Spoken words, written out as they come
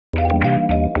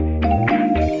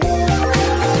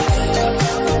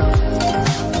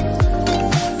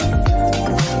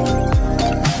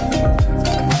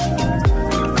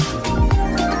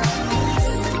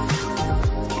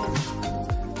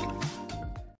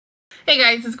Hey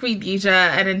guys, it's Queendija,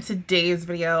 and in today's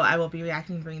video, I will be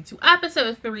reacting to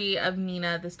episode 3 of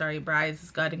Nina, the Starry Bride.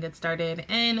 Let's go ahead and get started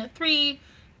in 3,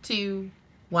 2,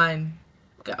 1,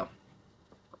 go.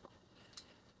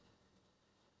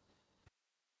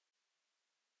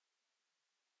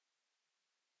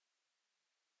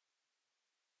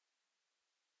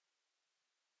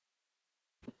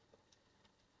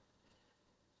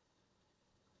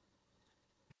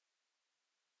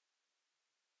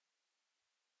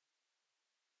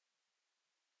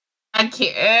 I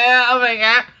can't. Oh my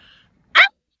god.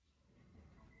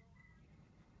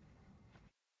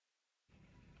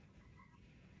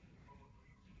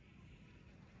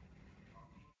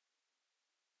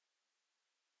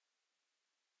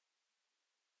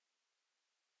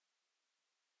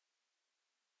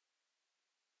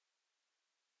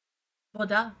 Well,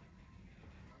 duh.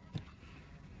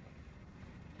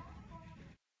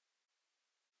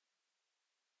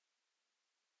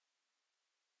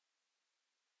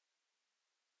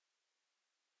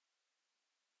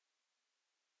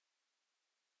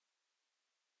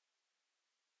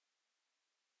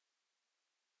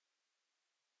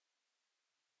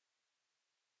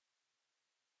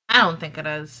 I don't think it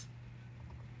is.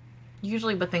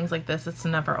 Usually with things like this, it's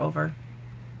never over.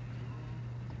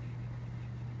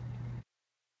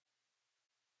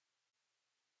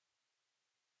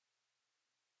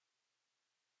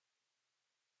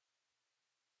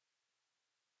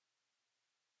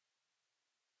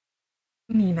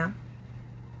 Nina.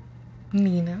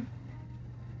 Nina.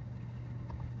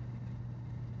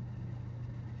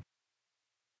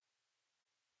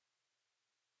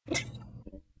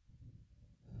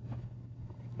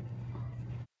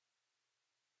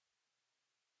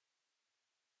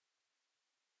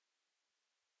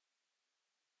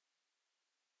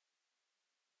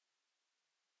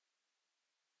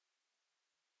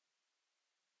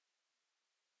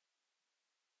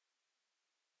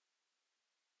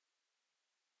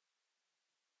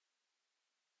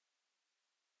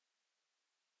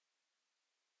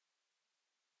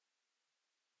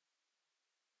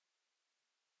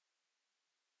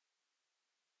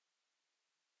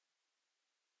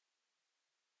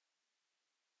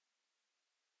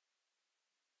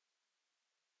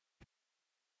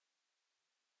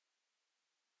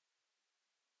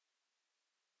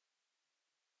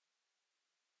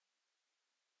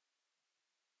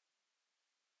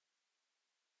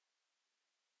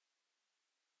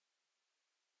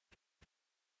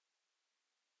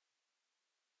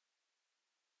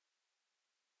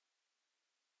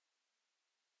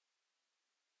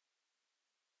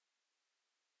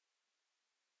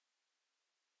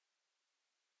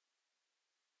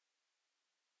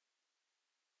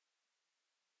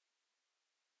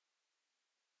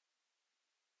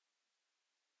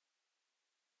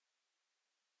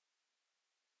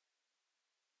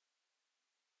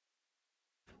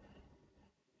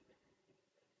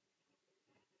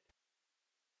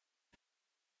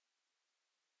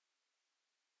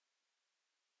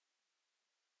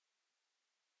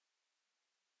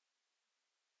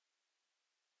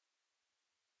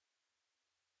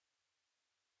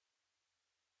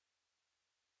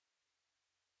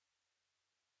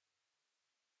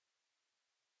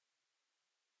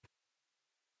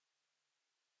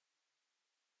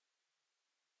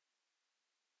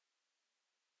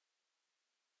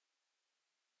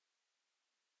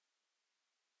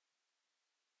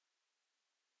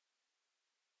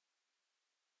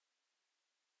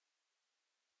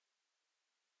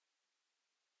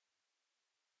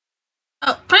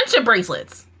 Oh, friendship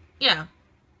bracelets. Yeah.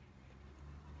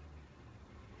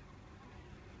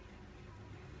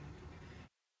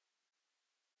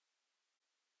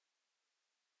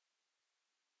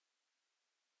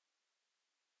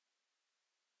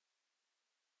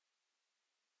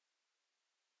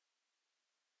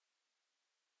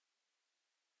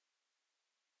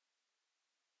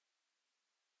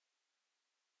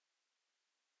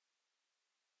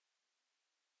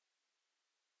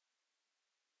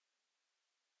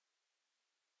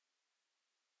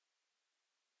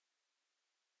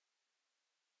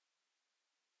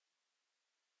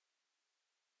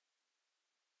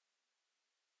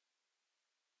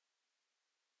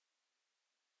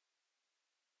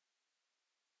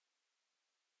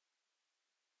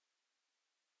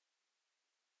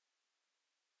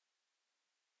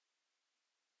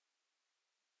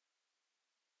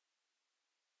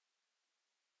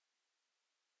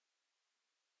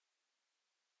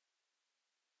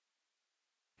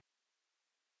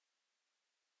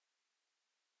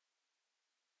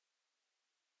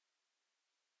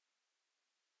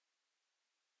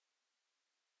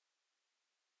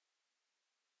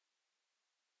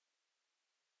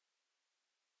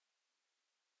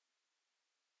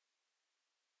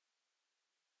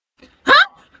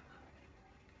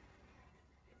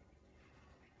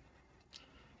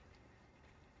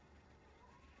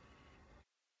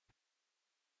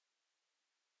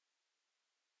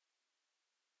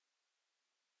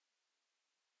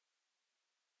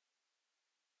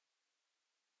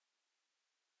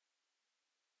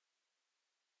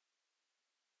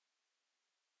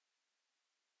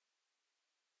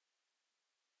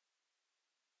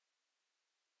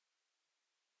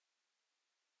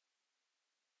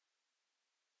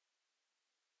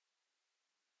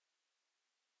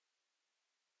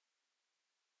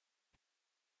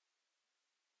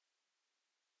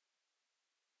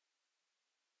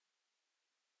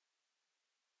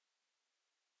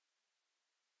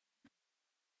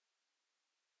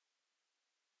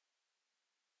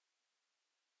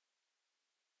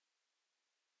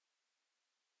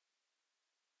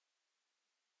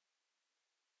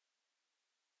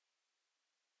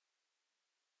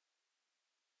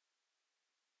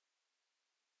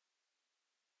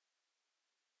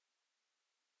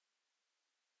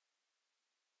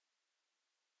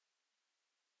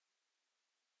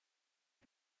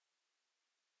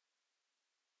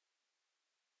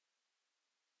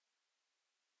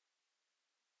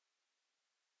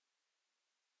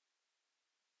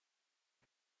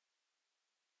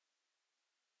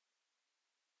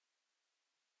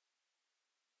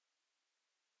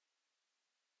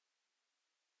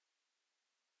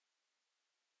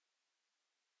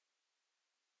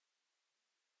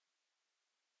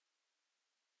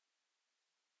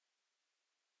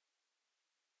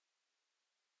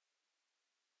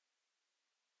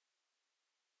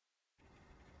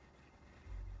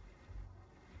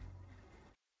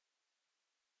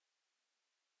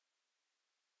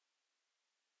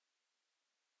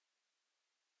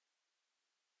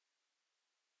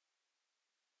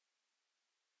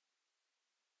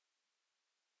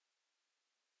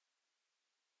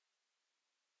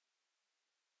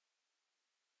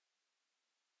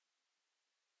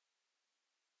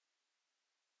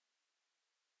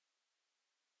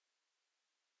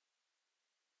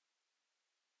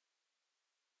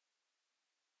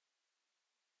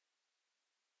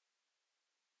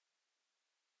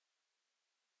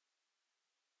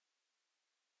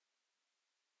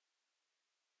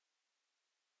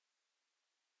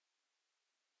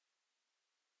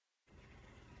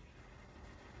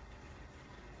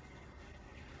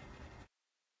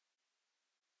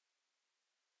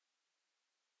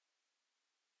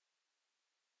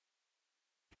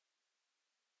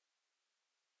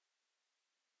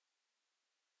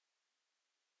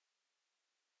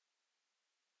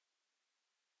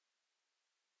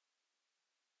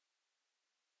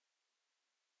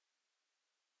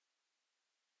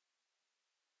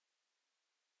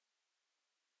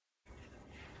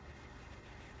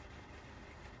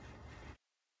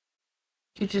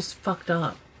 You just fucked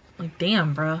up. Like,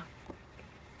 damn, bruh.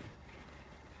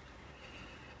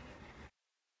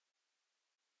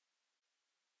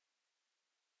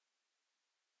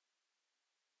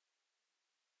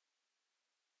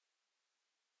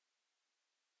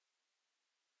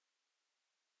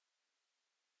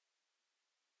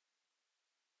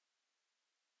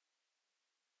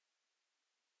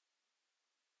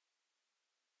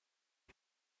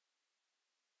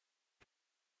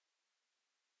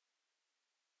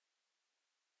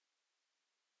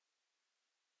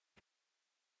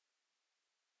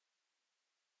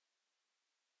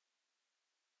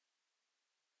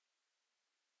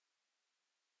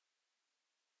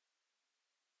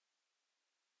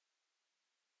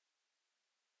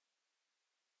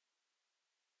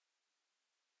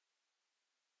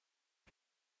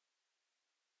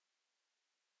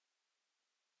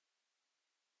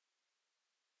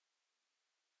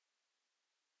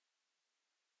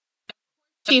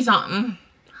 She's on,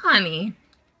 honey.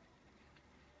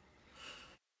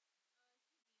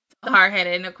 Hard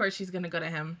headed, and of course she's gonna go to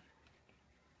him.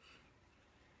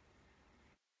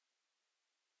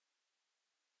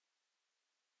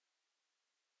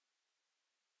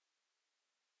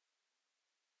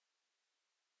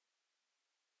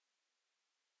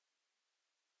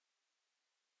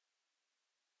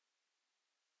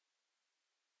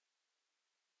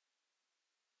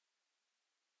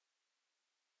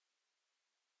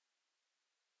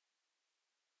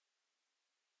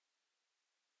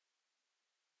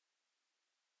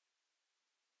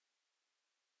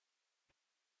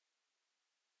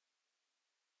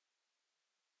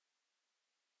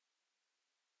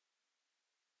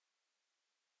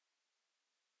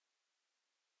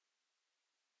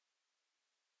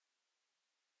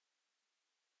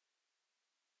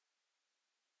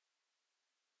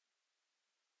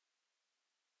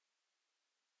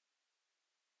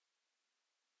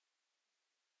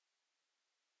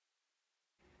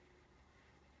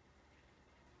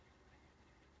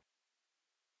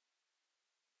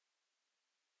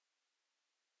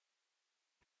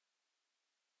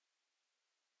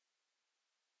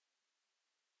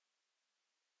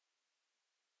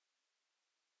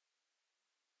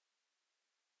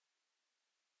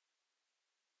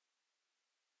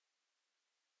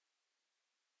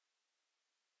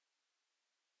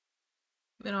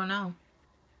 We don't know.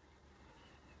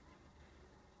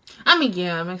 I mean,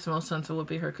 yeah, it makes most sense it would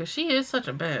be her because she is such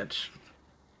a bitch.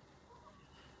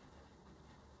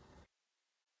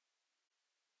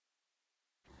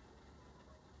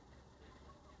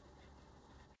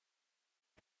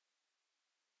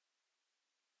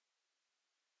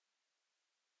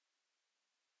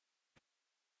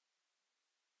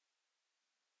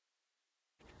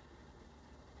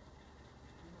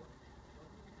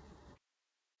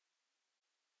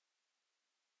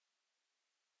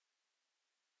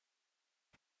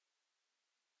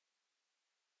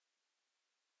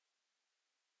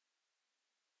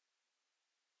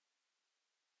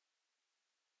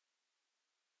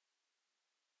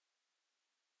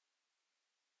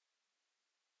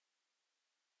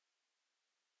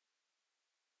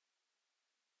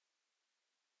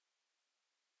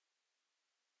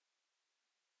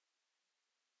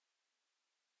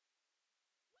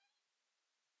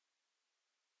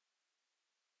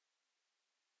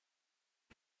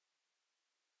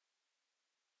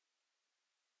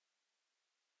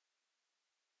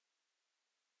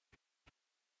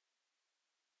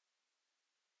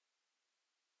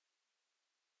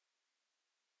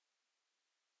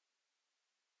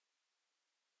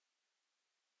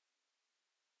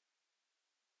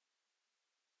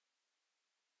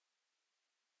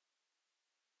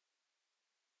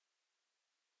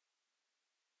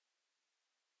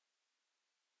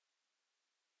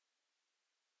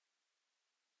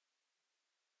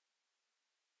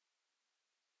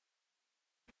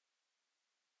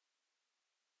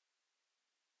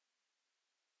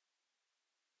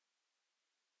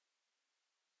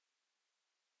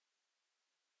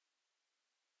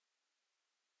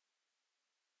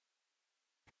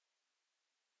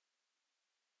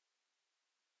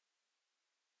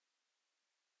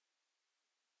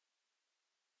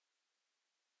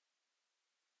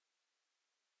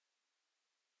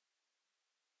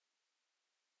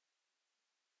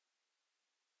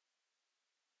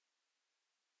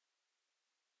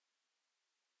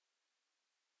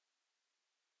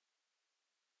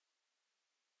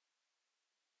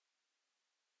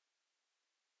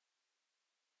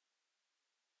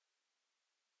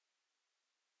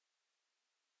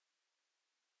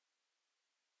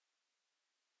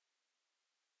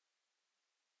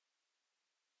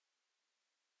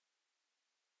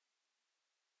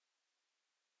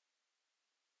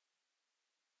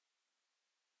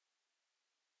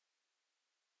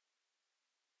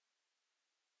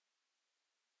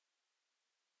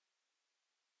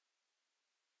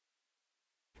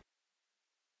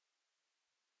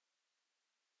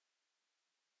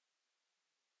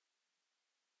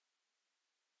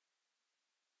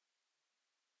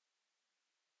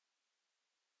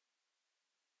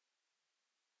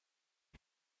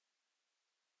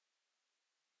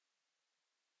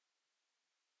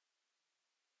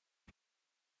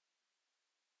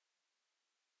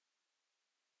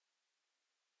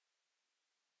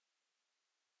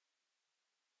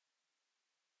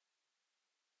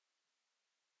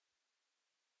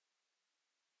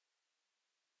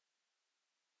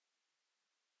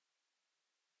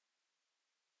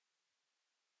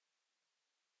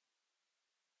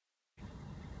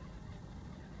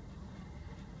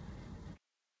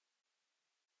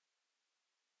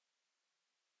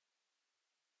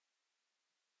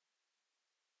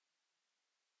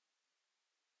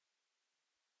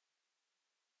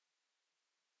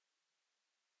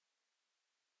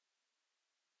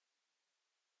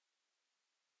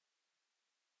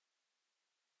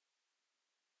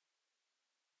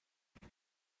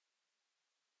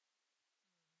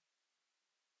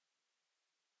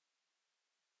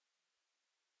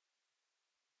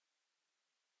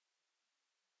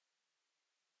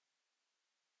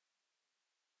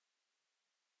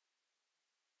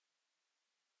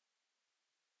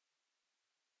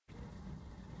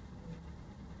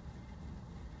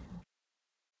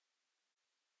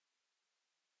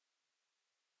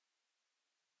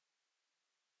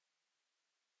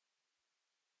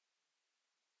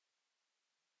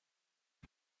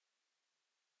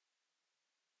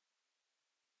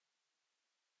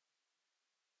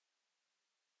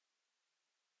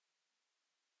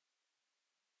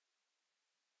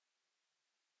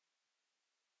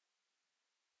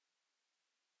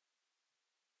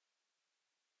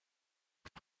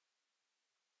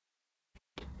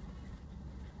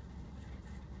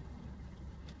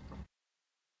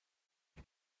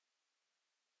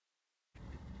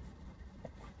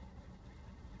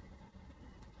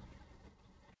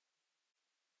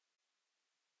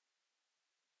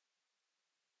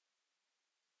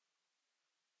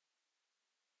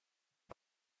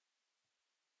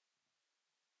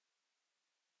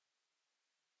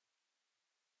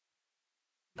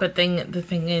 But the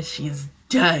thing is, she's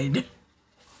dead.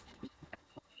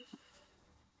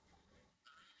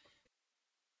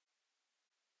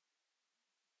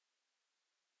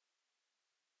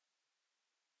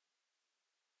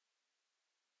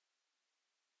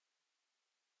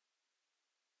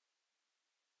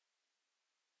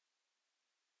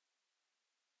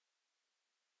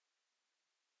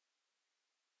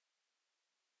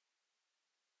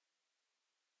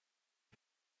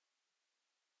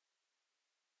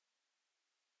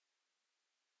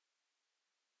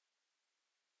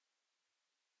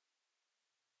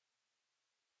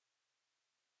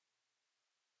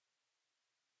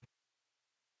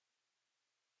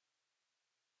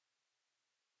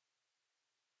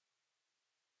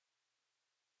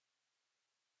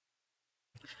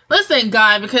 Listen,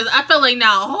 God, because I feel like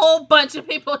now a whole bunch of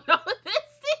people know this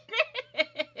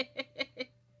secret.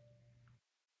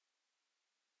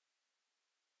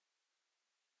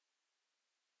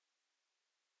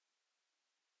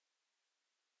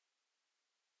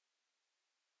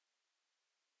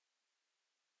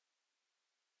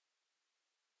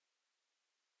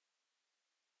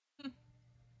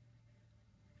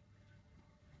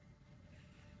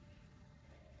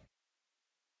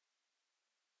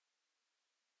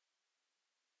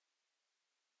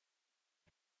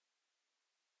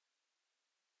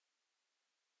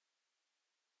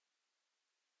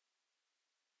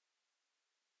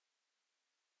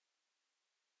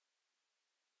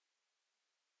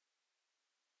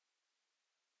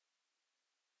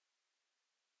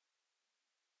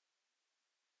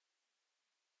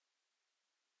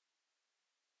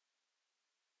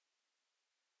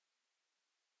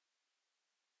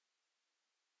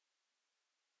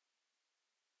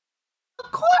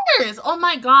 Of course. Oh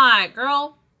my God,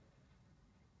 girl.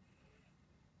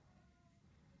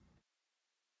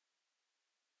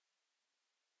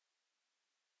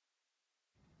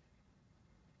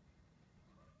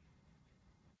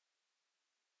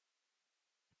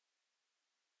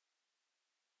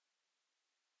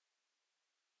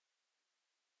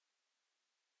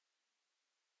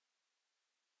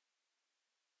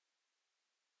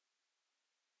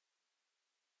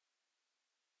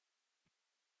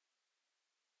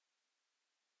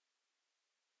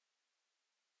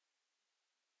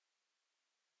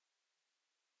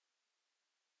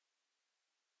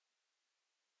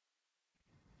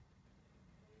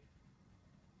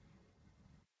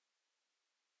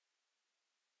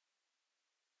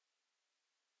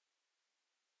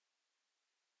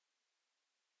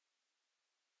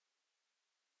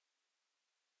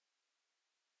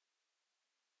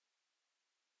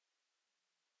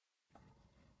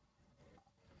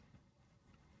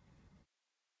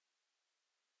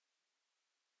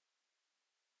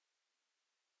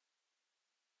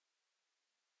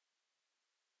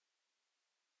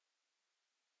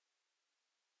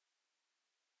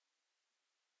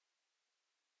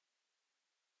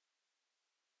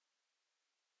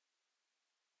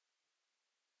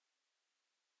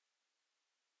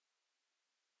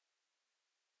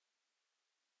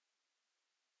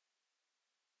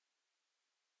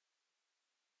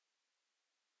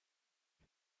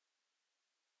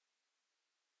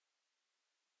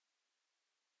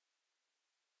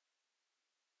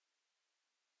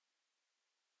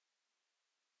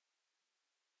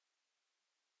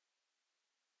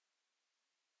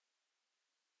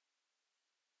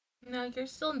 No, you're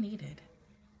still needed.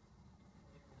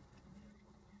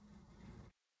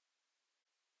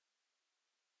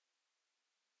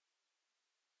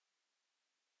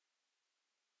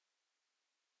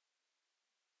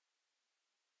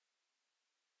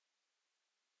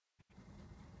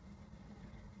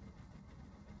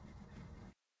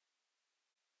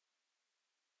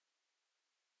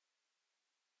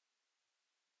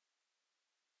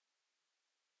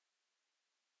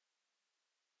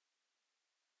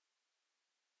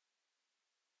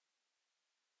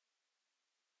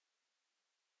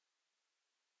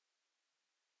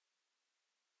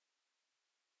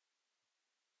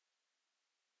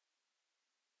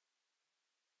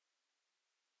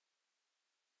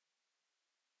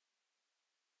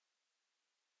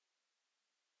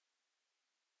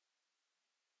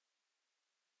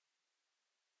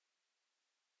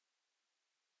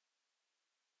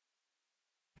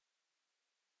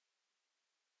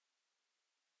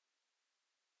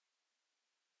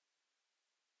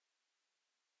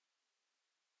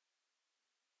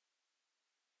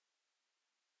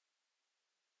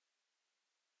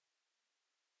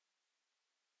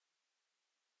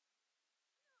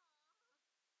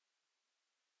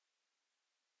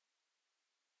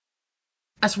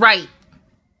 That's right.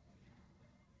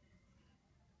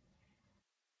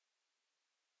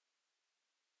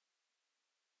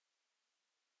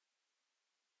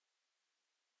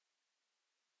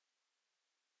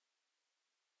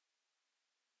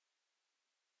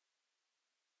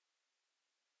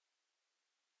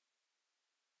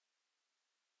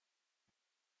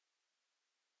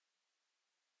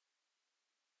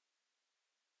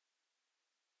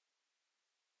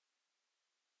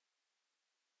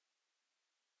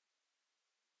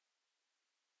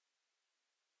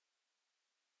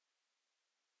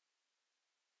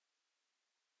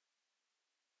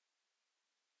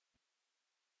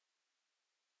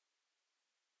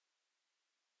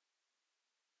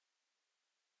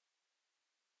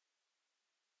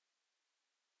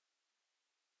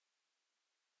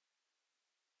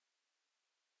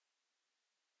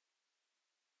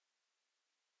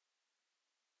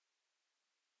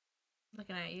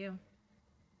 looking at you.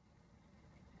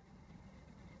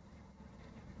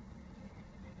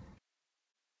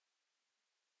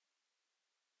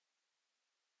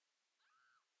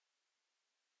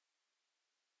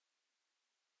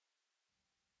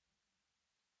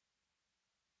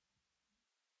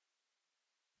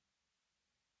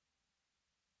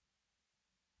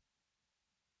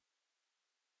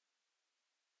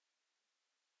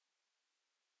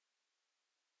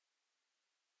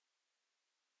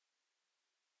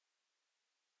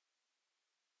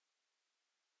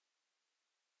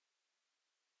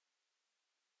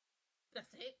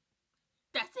 That's it.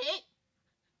 That's it.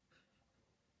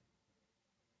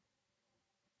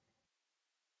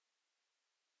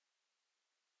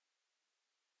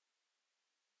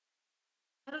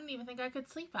 I don't even think I could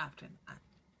sleep after that.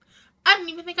 I don't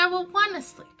even think I would want to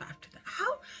sleep after that.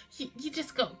 How you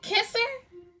just go kiss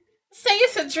her? Say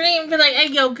it's a dream, be like,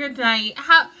 hey yo, good night.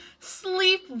 How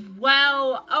sleep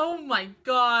well. Oh my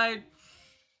god.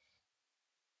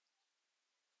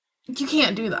 You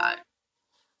can't do that.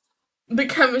 The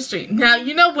chemistry. Now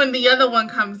you know when the other one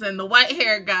comes in, the white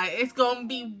hair guy, it's gonna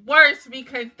be worse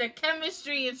because the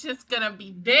chemistry is just gonna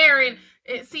be there. And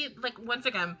it see, like once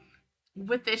again,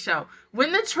 with this show,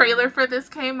 when the trailer for this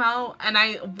came out and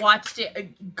I watched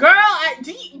it, girl,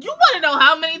 you want to know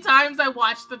how many times I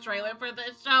watched the trailer for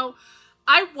this show?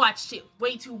 I watched it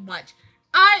way too much.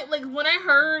 I like when I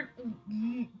heard,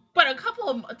 but a couple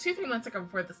of 2-3 months ago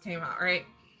before this came out, right?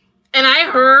 And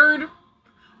I heard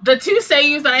the two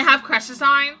seiyus that I have crushes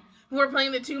on, who are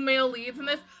playing the two male leads in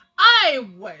this, I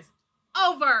was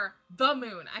over the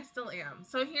moon. I still am.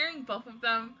 So hearing both of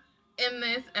them in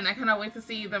this, and I cannot wait to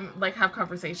see them like have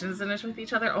conversations in this with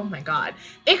each other. Oh my god,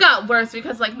 it got worse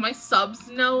because like my subs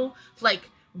know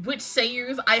like which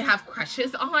seiyus I have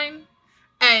crushes on,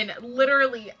 and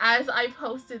literally as I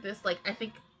posted this, like I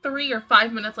think 3 or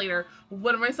 5 minutes later,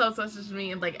 one of my subs messaged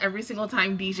me, and like every single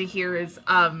time DJ hears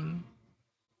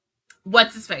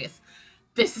what's his face,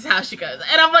 this is how she goes.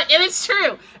 And I'm like, and it's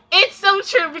true. It's so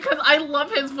true because I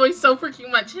love his voice so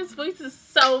freaking much. His voice is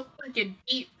so freaking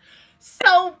deep,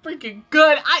 so freaking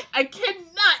good. I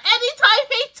cannot. Anytime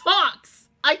he talks,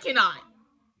 I cannot.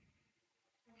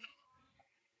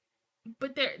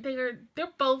 But they're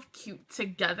both cute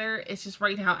together. It's just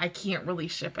right now I can't really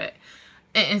ship it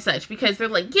and such because they're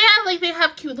like, yeah, like they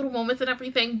have cute little moments and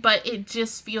everything, but it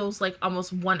just feels like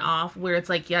almost one off where it's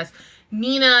like, yes,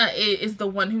 Nina is the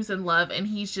one who's in love and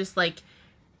he's just like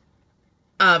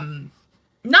um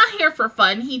not here for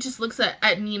fun. He just looks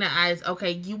at Nina as,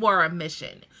 okay, you are a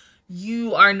mission.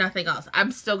 You are nothing else.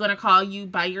 I'm still gonna call you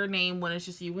by your name when it's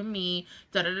just you and me,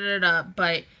 da da da da da.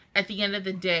 But at the end of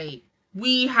the day,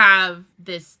 we have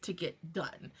this to get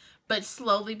done. But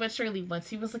slowly but surely,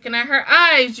 once he was looking at her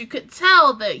eyes, you could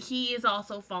tell that he is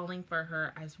also falling for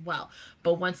her as well.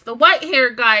 But once the white hair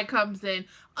guy comes in,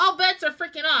 all bets are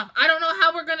freaking off. I don't know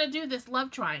how we're gonna do this love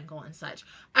triangle and such.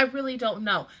 I really don't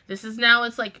know. This is now,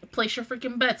 it's like place your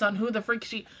freaking bets on who the freak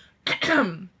she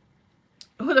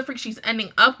who the freak she's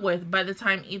ending up with by the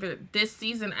time either this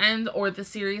season ends or the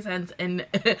series ends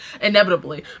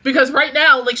inevitably. Because right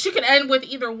now, like, she could end with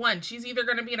either one. She's either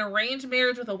going to be in an arranged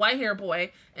marriage with a white hair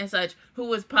boy and such, who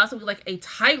was possibly like a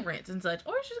tyrant and such,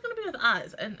 or she's going to be with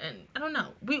Oz. And I don't know.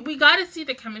 We got to see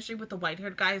the chemistry with the white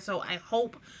haired guy, so I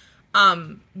hope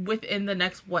within the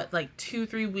next what, like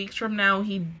 2-3 weeks from now,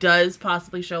 he does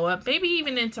possibly show up, maybe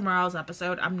even in tomorrow's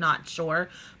episode. I'm not sure,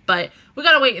 but we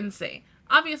gotta wait and see.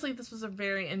 Obviously this was a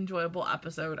very enjoyable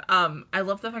episode. I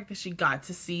love the fact that she got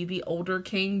to see the older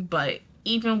king, but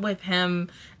even with him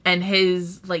and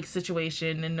his like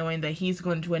situation and knowing that he's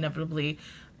going to inevitably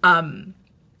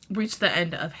reach the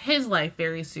end of his life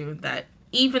very soon, that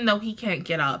even though he can't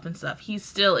get up and stuff, he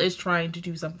still is trying to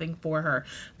do something for her.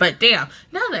 But damn,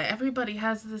 now that everybody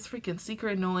has this freaking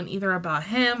secret knowing either about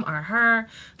him or her,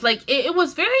 like it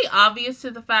was very obvious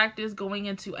to the fact is going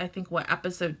into, I think, what,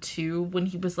 episode 2, when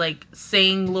he was like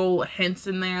saying little hints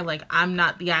in there like I'm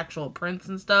not the actual prince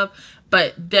and stuff,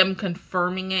 but them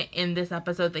confirming it in this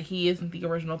episode that he isn't the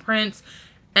original prince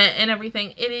and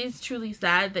everything. It is truly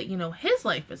sad that, you know, his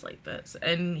life is like this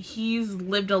and he's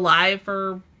lived a life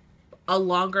for a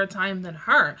longer time than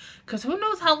her, because who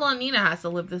knows how long Nina has to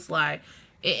live this lie.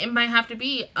 It might have to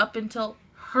be up until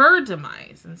her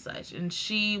demise and such, and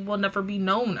she will never be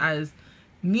known as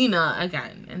Nina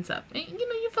again and stuff. And, you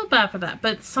know, you feel bad for that,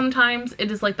 but sometimes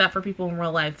it is like that for people in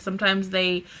real life. Sometimes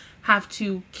they have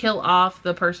to kill off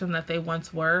the person that they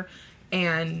once were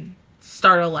and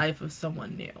start a life with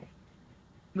someone new,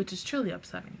 which is truly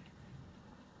upsetting.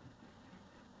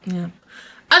 Yeah.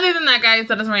 Other than that, guys,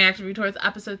 that is my reaction review towards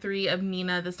episode 3 of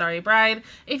Nina, the Starry Bride.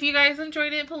 If you guys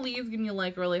enjoyed it, please give me a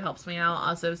like. It really helps me out.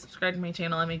 Also, subscribe to my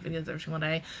channel. I make videos every single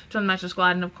day. Join the Master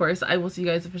Squad. And, of course, I will see you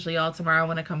guys officially all tomorrow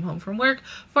when I come home from work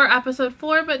for episode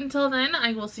 4. But until then,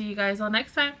 I will see you guys all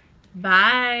next time.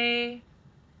 Bye!